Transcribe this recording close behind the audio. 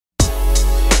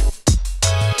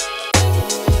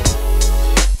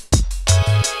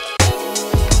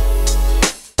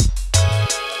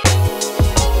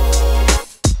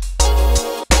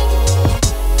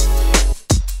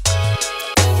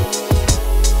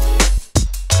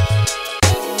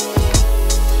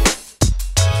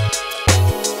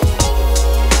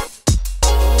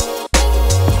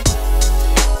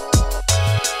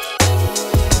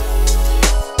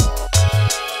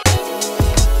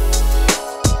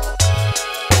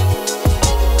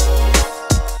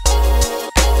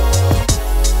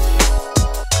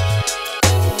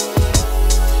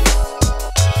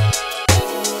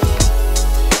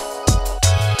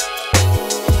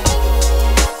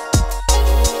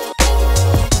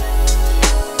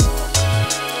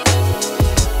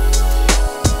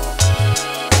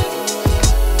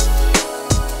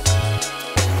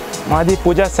మాది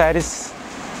పూజా saris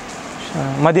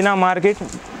Madina market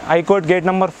high court gate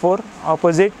number 4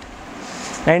 opposite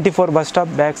 94 bus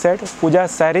stop back side పూజా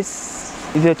శారీస్.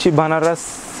 ఇది వచ్చి బనారస్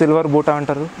సిల్వర్ బూటా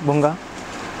అంటారు, బొంగ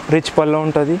రిచ్ పల్లో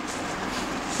ఉంటుంది.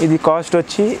 ఇది కాస్ట్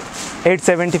వచ్చి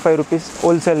 875 rupees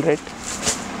wholesale rate.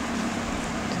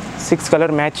 6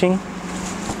 colour matching,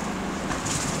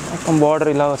 మొత్తం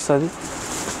బార్డర్ ఇలా వస్తుంది.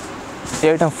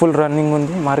 ఐటమ్ ఫుల్ రన్నింగ్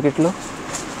ఉంది మార్కెట్లో.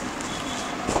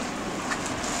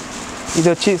 ఇది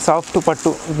వచ్చి సాఫ్ట్ పట్టు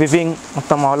వివింగ్,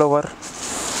 మొత్తం ఆల్ ఓవర్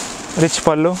రిచ్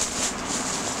పళ్ళు,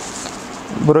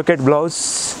 బ్రోకెట్ బ్లౌజ్,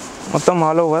 మొత్తం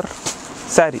ఆల్ ఓవర్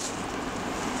శారీ.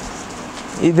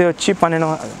 ఇది వచ్చి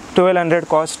 1200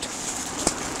 కాస్ట్,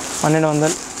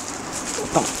 1200.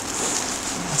 మొత్తం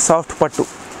సాఫ్ట్ పట్టు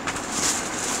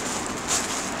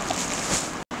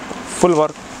ఫుల్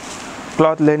వర్క్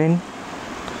క్లాత్ లెనిన్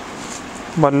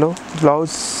పళ్ళు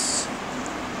బ్లౌజ్.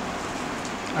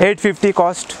 850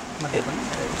 కాస్ట్,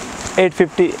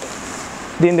 850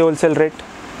 దీని హోల్సేల్ రేట్.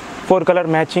 4 colour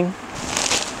matching.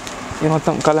 ఇది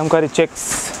మొత్తం కలంకారీ చెక్స్.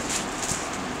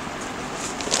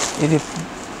 ఇది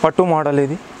పట్టు మోడల్,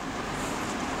 ఇది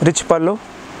రిచ్ పళ్ళు,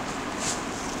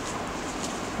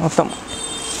 మొత్తం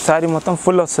శారీ మొత్తం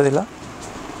ఫుల్ వస్తుంది ఇలా.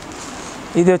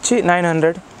 ఇది వచ్చి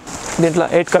 900. దీంట్లో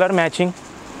 8 కలర్ మ్యాచింగ్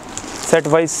సెట్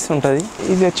వైస్ ఉంటుంది.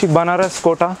 ఇది వచ్చి బనారస్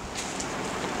కోటా,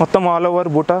 మొత్తం ఆల్ ఓవర్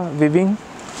బూటా వివింగ్,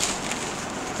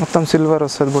 మొత్తం సిల్వర్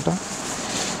వస్తుంది బూటా.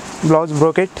 బ్లౌజ్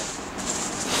బ్రోకెట్,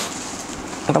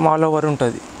 మొత్తం ఆల్ ఓవర్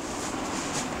ఉంటుంది.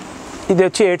 ఇది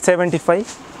వచ్చి 875.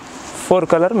 4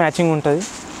 కలర్ మ్యాచింగ్ ఉంటుంది.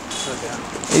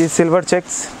 ఇది సిల్వర్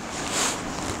చెక్స్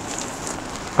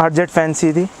ఆర్జెట్ ఫ్యాన్సీ,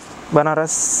 ఇది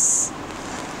బనారస్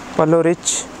పల్లో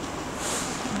రిచ్.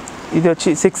 ఇది వచ్చి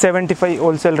 675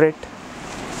 wholesale rate.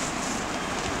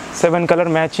 7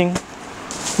 colour matching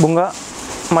Bunga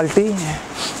multi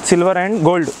silver and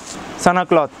gold Sana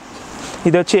cloth.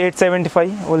 ఇది వచ్చి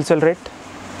 875 హోల్సేల్ రేట్.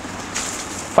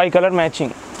 5 colour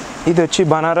matching. ఇది వచ్చి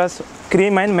Banaras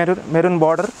cream and maroon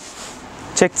border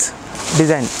checks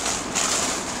design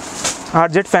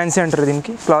ఆర్జెట్ fancy అంటారు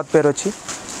దీనికి, క్లాత్ పేరు వచ్చి.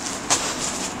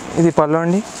 ఇది పళ్ళు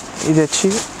అండి. ఇది వచ్చి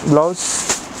బ్లౌజ్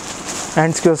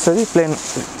హ్యాండ్స్కి వస్తుంది plain,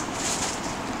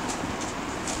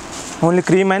 only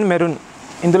cream and maroon.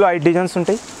 ఇందులో 5 డిజైన్స్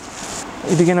ఉంటాయి.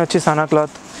 ఇది కింద వచ్చి సనా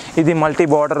క్లాత్. ఇది మల్టీ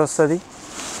బార్డర్ వస్తుంది,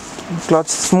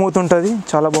 క్లాత్ స్మూత్ ఉంటుంది,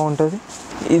 చాలా బాగుంటుంది.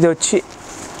 ఇది వచ్చి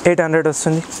 800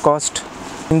 వస్తుంది కాస్ట్.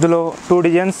 ఇందులో 2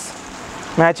 డిజైన్స్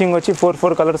మ్యాచింగ్ వచ్చి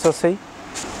 4 కలర్స్ వస్తాయి,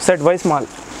 సెట్ వైస్ మాల్.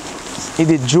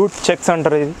 ఇది జూట్ చెక్స్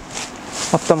అంటారు. ఇది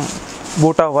మొత్తం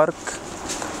బూటా వర్క్,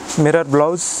 మిర్రర్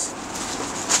బ్లౌజ్,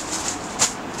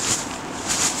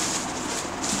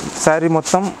 శారీ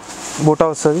మొత్తం బూటా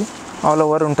వస్తుంది, ఆల్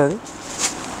ఓవర్ ఉంటుంది.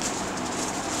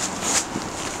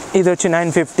 ఇది వచ్చి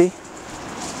 950.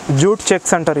 జూట్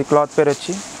చెక్స్ అంటారు ఈ క్లాత్ పేరు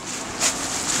వచ్చి.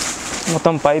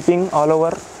 మొత్తం పైపింగ్ ఆల్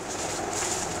ఓవర్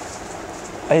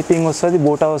పైపింగ్ వస్తుంది,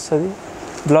 బూటా వస్తుంది.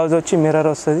 బ్లౌజ్ వచ్చి మిర్రర్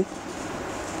వస్తుంది,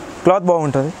 క్లాత్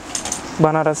బాగుంటుంది.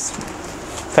 బనారస్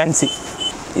ఫ్యాన్సీ.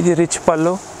 ఇది రిచ్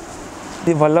పల్లో.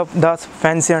 ఇది వల్లభ్ దాస్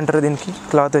ఫ్యాన్సీ అంటారు దీనికి,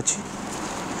 క్లాత్ వచ్చి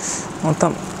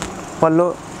మొత్తం పల్లో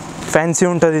ఫ్యాన్సీ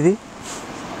ఉంటుంది. ఇది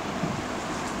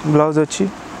బ్లౌజ్ వచ్చి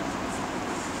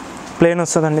ప్లెయిన్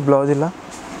వస్తుందండి బ్లౌజ్ ఇలా.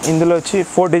 ఇందులో వచ్చి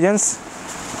 4 designs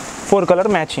 4 colour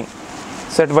matching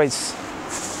set wise,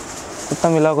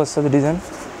 మొత్తం ఇలాగ వస్తుంది డిజైన్.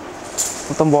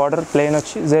 మొత్తం బార్డర్ ప్లెయిన్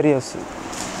వచ్చి జరీ వస్తుంది.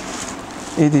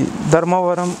 ఇది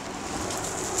ధర్మవరం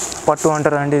పట్టు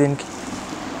అంటారు అండి దీనికి.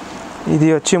 ఇది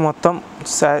వచ్చి మొత్తం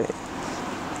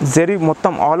జరీ,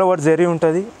 మొత్తం ఆల్ ఓవర్ జరీ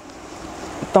ఉంటుంది,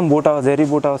 మొత్తం బూటా జరీ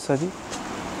బూటా వస్తుంది.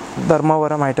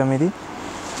 ధర్మవరం ఐటమ్ ఇది.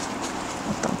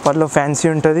 మొత్తం పళ్ళు ఫ్యాన్సీ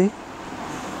ఉంటుంది,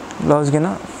 బ్లౌజ్ కింద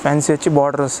ఫ్యాన్సీ వచ్చి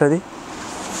బార్డర్ వస్తుంది.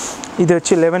 ఇది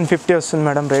వచ్చి 1150 వస్తుంది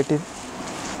మేడం రేట్. ఇది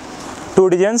 2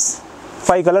 డిజైన్స్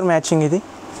 5 కలర్ మ్యాచింగ్. ఇది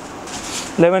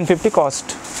 1150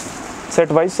 కాస్ట్,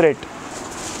 సెట్ వైస్ రేట్.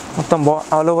 మొత్తం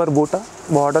ఆల్ ఓవర్ బూటా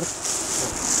బార్డర్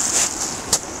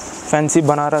ఫ్యాన్సీ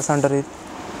బనారస్ అంటారు. ఇది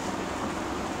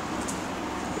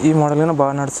ఈ మోడల్ కింద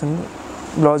బాగా నడుస్తుంది.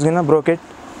 బ్లౌజ్ కింద బ్రోకెట్,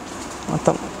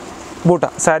 మొత్తం బూటా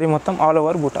శారీ మొత్తం ఆల్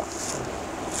ఓవర్ బూటా.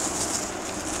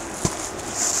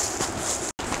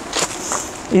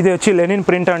 ఇది వచ్చి లెనిన్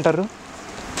ప్రింట్ అంటారు.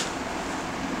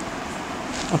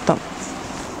 మొత్తం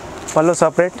పళ్ళు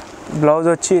సపరేట్, బ్లౌజ్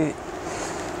వచ్చి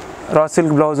రా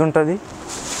సిల్క్ బ్లౌజ్ ఉంటుంది.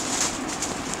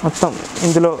 మొత్తం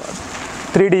ఇందులో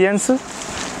 3 డిజైన్స్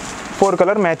 4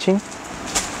 కలర్ మ్యాచింగ్.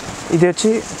 ఇది వచ్చి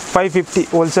 550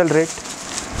 హోల్సేల్ రేట్.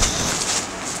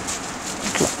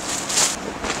 ఇట్లా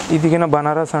ఇది కింద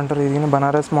బనారస్ అంటారు. ఇది కింద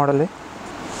బనారస్ మోడలే.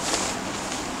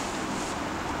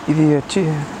 ఇది వచ్చి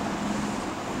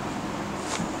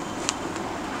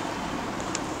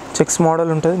చెక్స్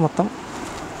మోడల్ ఉంటుంది మొత్తం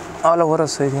ఆల్ ఓవర్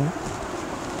వస్తుంది దీన్ని.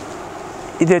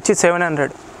 ఇది వచ్చి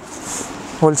 700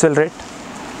 హోల్సేల్ రేట్.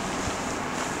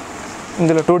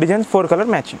 ఇందులో 2 డిజైన్స్ 4 కలర్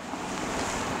మ్యాచింగ్.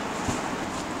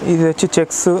 ఇది వచ్చి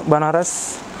చెక్స్ బనారస్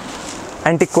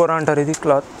యాంటిక్ కోరా అంటారు. ఇది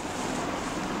క్లాత్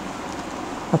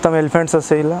మొత్తం ఎలిఫెంట్స్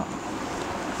వస్తాయి, ఇలా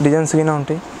డిజైన్స్ గిన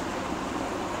ఉంటాయి.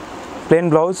 ప్లెయిన్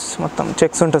బ్లౌజ్ మొత్తం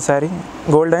చెక్స్ ఉంటుంది. శారీ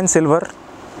గోల్డ్ అండ్ సిల్వర్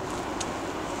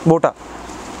బూటా.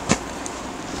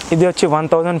 ఇది వచ్చి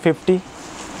 1050.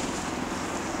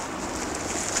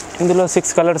 ఇందులో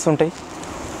 6 కలర్స్ ఉంటాయి.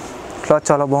 క్లాత్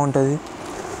చాలా బాగుంటుంది.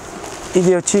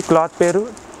 ఇది వచ్చి క్లాత్ పేరు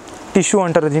టిష్యూ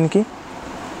అంటారు దీనికి.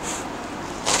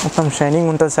 మొత్తం షైనింగ్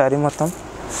ఉంటుంది శారీ మొత్తం.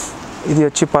 ఇది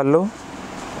వచ్చి పళ్ళు.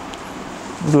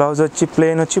 బ్లౌజ్ వచ్చి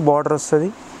ప్లెయిన్ వచ్చి బార్డర్ వస్తుంది.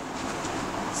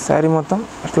 శారీ మొత్తం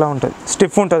అట్లా ఉంటుంది,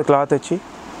 స్టిఫ్ ఉంటుంది. క్లాత్ వచ్చి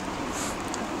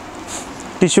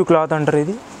టిష్యూ క్లాత్ అంటారు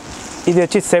ఇది. ఇది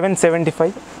వచ్చి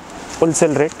 775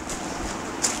 హోల్సేల్ రేట్.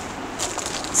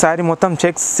 శారీ మొత్తం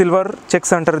చెక్స్ సిల్వర్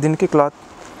చెక్స్ అంటారు దీనికి. క్లాత్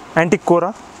యాంటిక్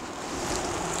కోరా.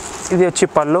 ఇది వచ్చి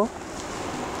పళ్ళు.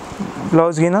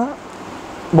 బ్లౌజ్ గిన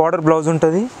బార్డర్ బ్లౌజ్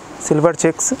ఉంటుంది, సిల్వర్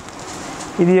చెక్స్.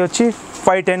 ఇది వచ్చి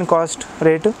 510 కాస్ట్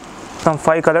రేటు. మొత్తం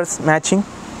 5 కలర్స్ మ్యాచింగ్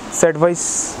సెట్ వైజ్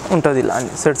ఉంటుంది. ఇలా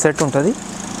సెట్ ఉంటుంది.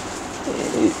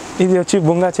 ఇది వచ్చి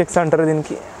బుంగా చెక్స్ అంటారు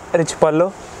దీనికి. రిచ్ పళ్ళు.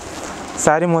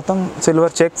 శారీ మొత్తం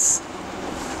silver checks,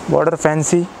 border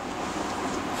fancy,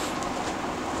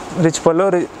 rich పళ్ళు,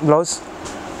 బ్లౌజ్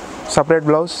సపరేట్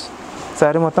బ్లౌజ్.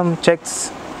 శారీ మొత్తం చెక్స్.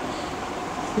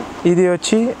 ఇది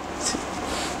వచ్చి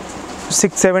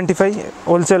 675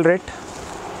 హోల్సేల్ రేట్.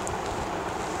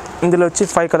 ఇందులో వచ్చి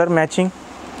 5 కలర్ మ్యాచింగ్.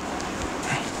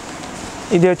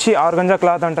 ఇది వచ్చి ఆర్గంజా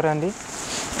క్లాత్ అంటారండి.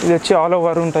 ఇది వచ్చి ఆల్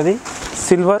ఓవర్ ఉంటుంది,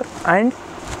 సిల్వర్ అండ్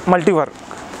మల్టీ వర్క్.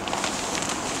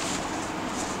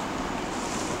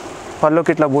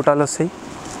 పళ్ళుకి ఇట్లా బూటాలు వస్తాయి.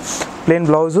 Plain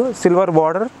blouse, silver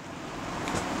border.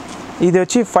 ఇది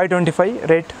వచ్చి 525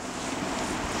 రేట్.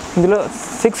 ఇందులో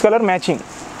 6 కలర్ మ్యాచింగ్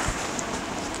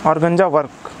ఆర్గంజా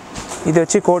వర్క్. ఇది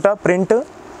వచ్చి కోటా ప్రింట్.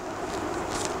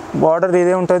 బార్డర్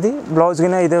ఇదే ఉంటుంది, బ్లౌజ్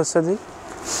గిన ఇదే వస్తుంది.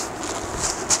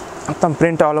 మొత్తం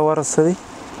ప్రింట్ ఆల్ ఓవర్ వస్తుంది.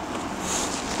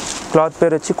 క్లాత్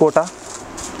పేరు వచ్చి కోటా.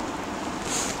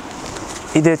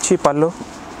 ఇది వచ్చి పళ్ళు.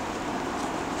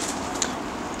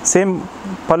 సేమ్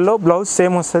పళ్ళు బ్లౌజ్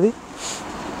సేమ్ వస్తుంది,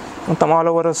 మొత్తం ఆల్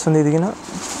ఓవర్ వస్తుంది. ఇది గిన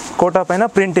కోటా పైన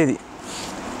ప్రింట్.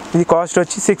 ఇది కాస్ట్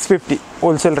వచ్చి 650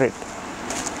 wholesale rate.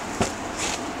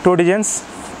 2 designs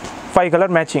 5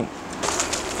 colour matching.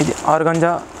 ఇది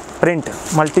organza print,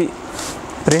 multi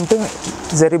print,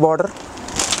 zari border.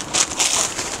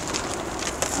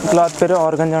 Cloth పేరు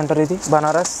ఆర్గంజా అంటారు. ఇది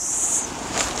బనారస్.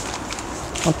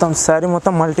 మొత్తం శారీ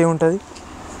మొత్తం మల్టీ ఉంటుంది,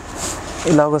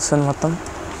 ఇలాగ వస్తుంది మొత్తం.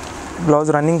 బ్లౌజ్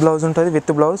రన్నింగ్ బ్లౌజ్ ఉంటుంది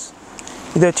విత్ బ్లౌజ్.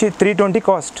 ఇది వచ్చి 320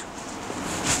 కాస్ట్,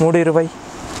 320.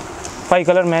 5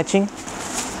 colour matching,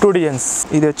 2 designs.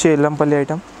 ఇది వచ్చి ఎల్లంపల్లి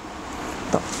ఐటమ్.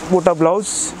 బూటా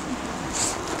బ్లౌజ్.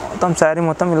 మొత్తం శారీ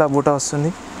మొత్తం ఇలా బూటా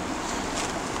వస్తుంది.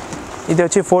 ఇది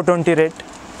వచ్చి 420 రేట్.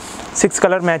 6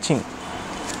 colour matching.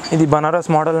 ఇది బనారస్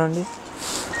మోడల్ అండి.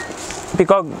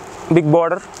 పికాక్ బిగ్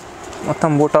బార్డర్,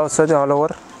 మొత్తం బూటా వస్తుంది ఆల్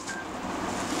ఓవర్.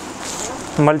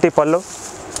 మల్టీ పళ్ళు.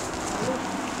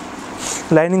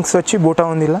 లైనింగ్స్ వచ్చి బూటా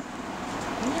ఉంది ఇలా.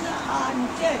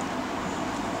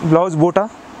 బ్లౌజ్ బూటా.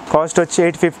 కాస్ట్ వచ్చి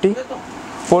 850.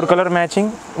 4 కలర్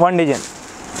మ్యాచింగ్, 1 డిజైన్.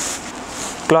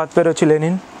 క్లాత్ పేరు వచ్చి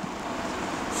లెనిన్.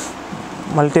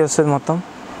 మల్టీ వస్తుంది మొత్తం.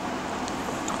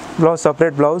 Blouse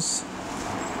separate blouse.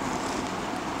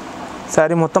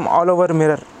 శారీ మొత్తం ఆల్ ఓవర్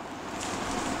మిర్రర్.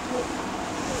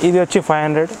 ఇది వచ్చి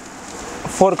 500.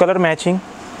 4 కలర్ మ్యాచింగ్.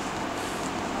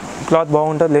 క్లాత్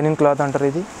బాగుంటుంది, లెనిన్ క్లాత్ అంటారు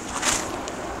ఇది.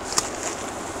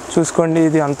 చూసుకోండి,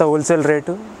 ఇది అంతా హోల్సేల్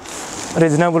రేటు,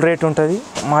 రీజనబుల్ రేట్ ఉంటుంది.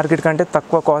 మార్కెట్ కంటే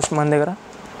తక్కువ కాస్ట్ మన దగ్గర.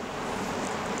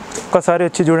 ఒక్కసారి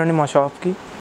వచ్చి చూడండి మా షాప్కి.